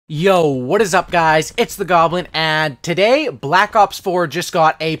Yo, what is up guys? It's the Goblin, and today Black Ops 4 just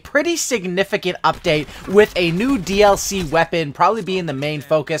got a pretty significant update with a new DLC weapon probably being the main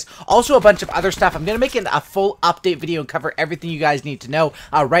focus. Also a bunch of other stuff. I'm going to make it a full update video and cover everything you guys need to know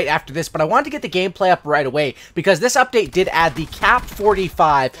right after this, but I wanted to get the gameplay up right away because this update did add the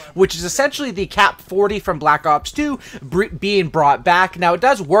Kap-40, which is essentially the Kap-40 from Black Ops 2 being brought back. Now it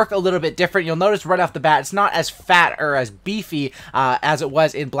does work a little bit different. You'll notice right off the bat it's not as fat or as beefy as it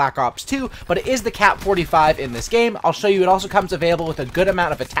was in Black Ops 2, but it is the Kap-40 in this game. I'll show you. It also comes available with a good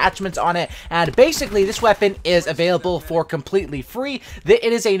amount of attachments on it, and basically this weapon is available for completely free. It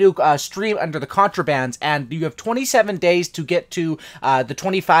is a new stream under the contrabands, and you have 27 days to get to the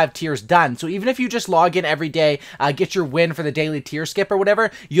 25 tiers done. So even if you just log in every day, get your win for the daily tier skip or whatever,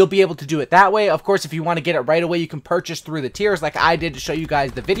 you'll be able to do it that way. Of course, if you want to get it right away, you can purchase through the tiers like I did to show you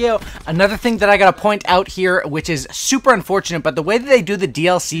guys the video. Another thing that I gotta point out here, which is super unfortunate, but the way that they do the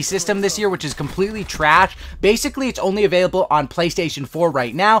DLC system this year, which is completely trash. Basically, it's only available on PlayStation 4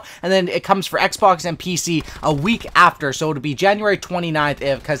 right now, and then it comes for Xbox and PC a week after, so it'll be January 29th,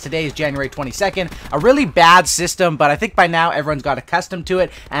 because today is January 22nd. A really bad system, but I think by now everyone's got accustomed to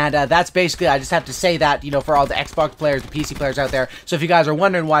it, and that's basically, I just have to say that, you know, for all the Xbox players, the PC players out there. So if you guys are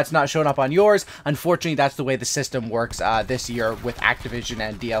wondering why it's not showing up on yours, unfortunately, that's the way the system works this year with Activision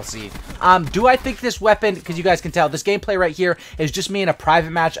and DLC. Do I think this weapon, because you guys can tell, this gameplay right here is just me in a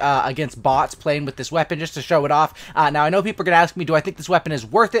private match against bots playing with this weapon just to show it off. Now I know people are gonna ask me, do I think this weapon is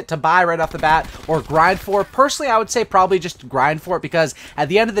worth it to buy right off the bat or grind for? Personally, I would say probably just grind for it, because at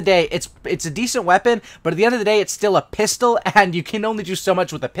the end of the day, it's a decent weapon, but at the end of the day, it's still a pistol, and you can only do so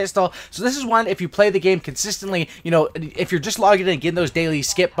much with a pistol. So this is one, if you play the game consistently, you know, if you're just logging in and getting those daily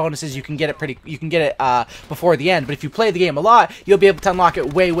skip bonuses, you can get it before the end. But if you play the game a lot, you'll be able to unlock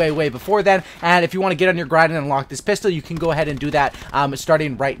it way before then. And if you want to get on your grind and unlock this pistol, you can go ahead and do that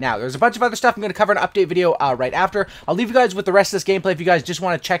starting right now. There's a bunch of other stuff I'm going to cover in an update video right after. I'll leave you guys with the rest of this gameplay if you guys just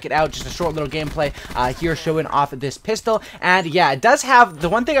want to check it out. Just a short little gameplay here showing off this pistol. And yeah, it does have, the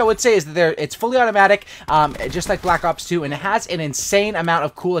one thing I would say is that it's fully automatic, just like Black Ops 2, and it has an insane amount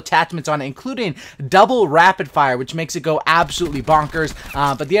of cool attachments on it, including double rapid fire, which makes it go absolutely bonkers.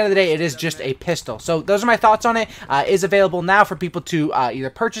 But at the end of the day, it is just a pistol. So those are my thoughts on it. It is available now for people to either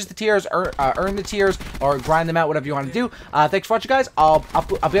purchase the tiers, or earn the tiers, or grind them out, whatever you want to do. Thanks for watching, guys. I'll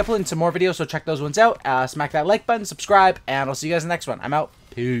be uploading some more videos, so check those ones out. Smack that like button, subscribe, and I'll see you guys in the next one. I'm out.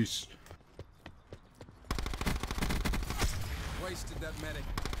 Peace. Wasted that medic.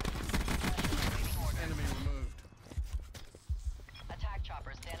 Enemy removed. Attack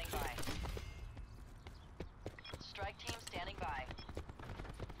chopper standing by. Strike team standing by.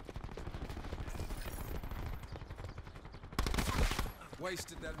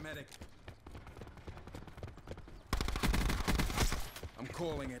 Wasted that medic. I'm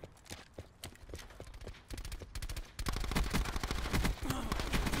calling it.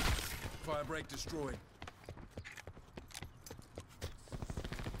 Firebreak destroyed.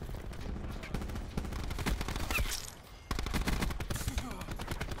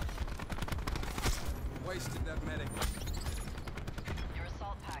 Wasted that medic. Your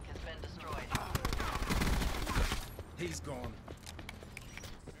assault pack has been destroyed. He's gone.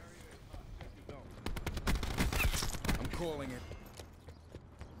 I'm calling it.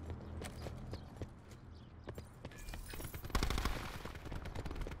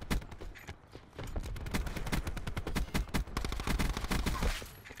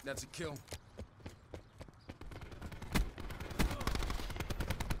 That's a kill.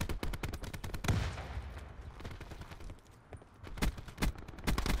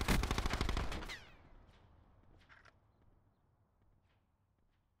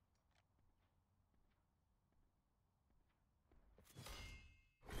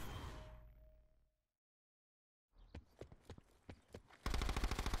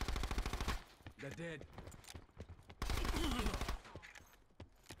 They're dead.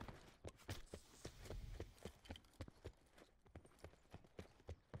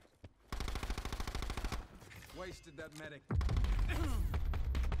 Wasted that medic.